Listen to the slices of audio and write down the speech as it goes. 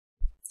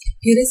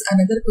Here is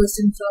another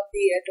question from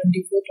the year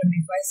 24-25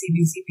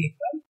 CBC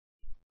paper,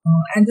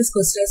 and this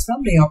question is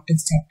from ray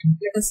optics chapter.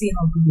 Let us see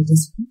how to do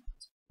this one.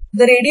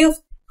 The radii of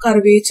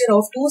curvature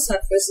of two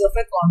surfaces of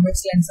a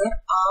convex lens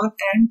are r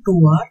and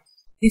 2r.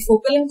 The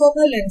focal length of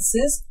the lens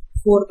is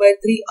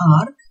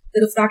 4/3r.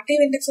 The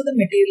refractive index of the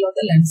material of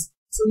the lens.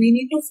 So we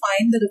need to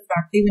find the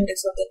refractive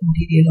index of the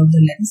material of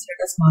the lens. Let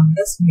us mark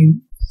as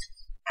mu.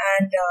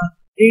 And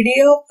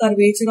radii of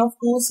curvature of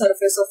two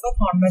surfaces of a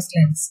convex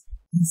lens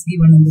is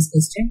given in this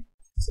question.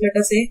 So let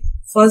us say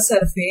first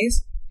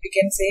surface we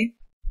can say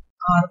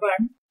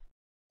r1,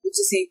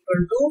 which is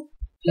equal to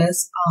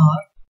plus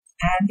r,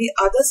 and the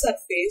other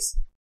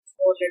surface,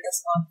 or let us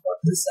mark for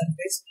this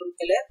surface blue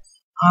color,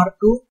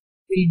 r2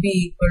 will be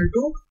equal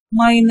to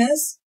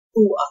minus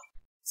 2r.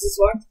 This is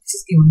what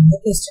is given in the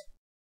question.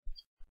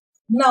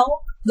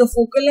 Now the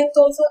focal length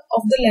also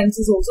of the lens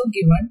is also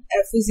given.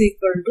 F is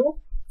equal to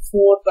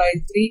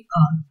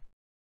 4/3r.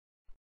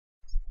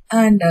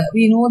 And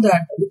we know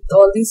that with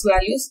all these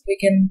values, we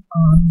can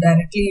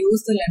directly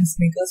use the lens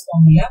maker's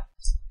formula.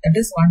 That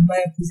is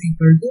 1/f is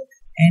equal to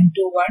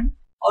n/1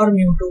 or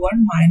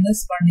mu/1 minus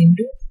 1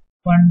 into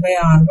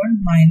 1/r1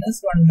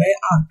 minus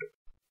 1/r2.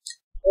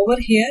 Over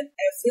here,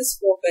 f is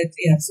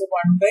 4/3r. So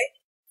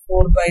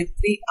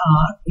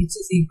 1/4/3r, which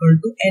is equal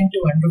to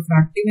n/1.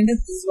 Refractive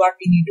index, this is what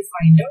we need to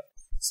find out.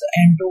 So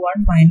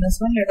n/1 minus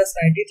 1, let us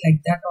write it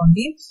like that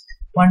only.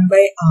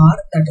 1/r,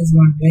 that is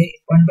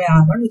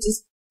 1/r1, which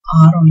is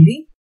r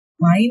only,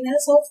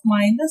 minus of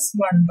minus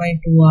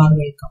 1/2r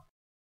will come.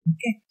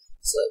 Okay.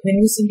 So when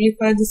you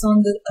simplify this on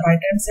the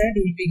right hand side,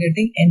 you will be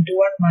getting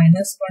n/1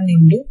 minus 1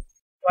 into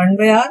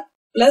 1/r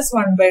plus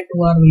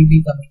 1/2r will be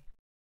coming.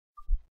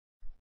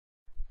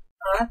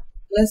 R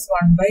plus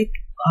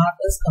 1/2r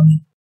is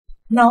coming.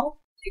 Now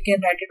you can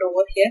write it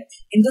over here.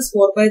 In this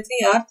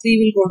 4/3r, 3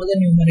 will go to the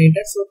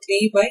numerator. So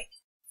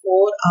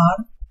 3/4r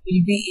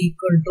will be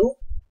equal to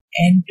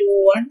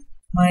n/1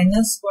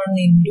 minus 1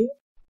 into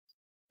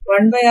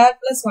 1/r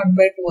plus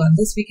 1/2r.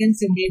 This we can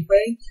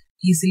simplify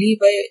easily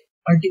by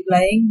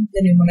multiplying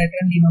the numerator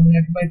and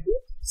denominator by 2.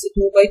 So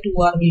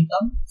 2/2r will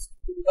come.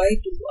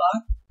 2/2r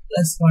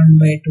plus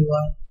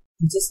 1/2r,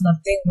 which is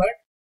nothing but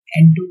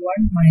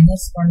n/1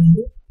 minus 1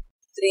 into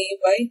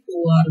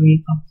 3/2r will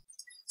come.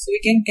 So we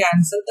can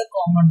cancel the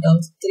common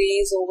terms. 3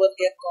 is over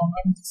here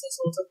common. This is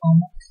also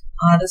common.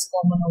 R is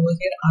common over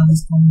here. R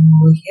is common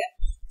over here.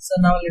 So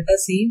now let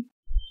us see.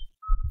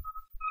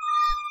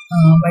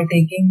 By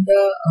taking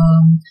the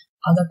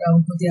other term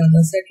to the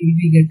other side, we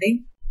will be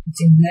getting,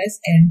 which implies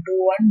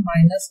n/1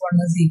 minus 1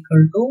 is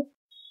equal to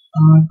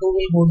 2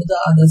 will go to the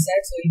other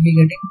side, so we will be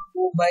getting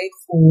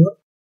 2/4.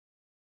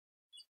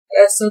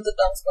 Rest of the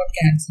terms got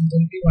cancelled, it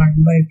will be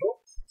 1/2.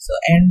 So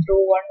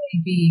n/1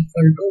 will be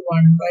equal to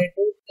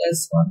 1/2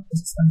 plus 1,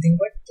 which is nothing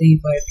but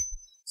 3/2.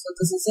 So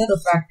this is a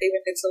refractive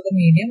index of the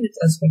medium with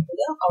respect to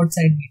the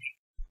outside medium.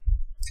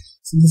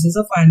 So this is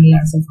the final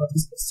answer for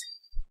this question.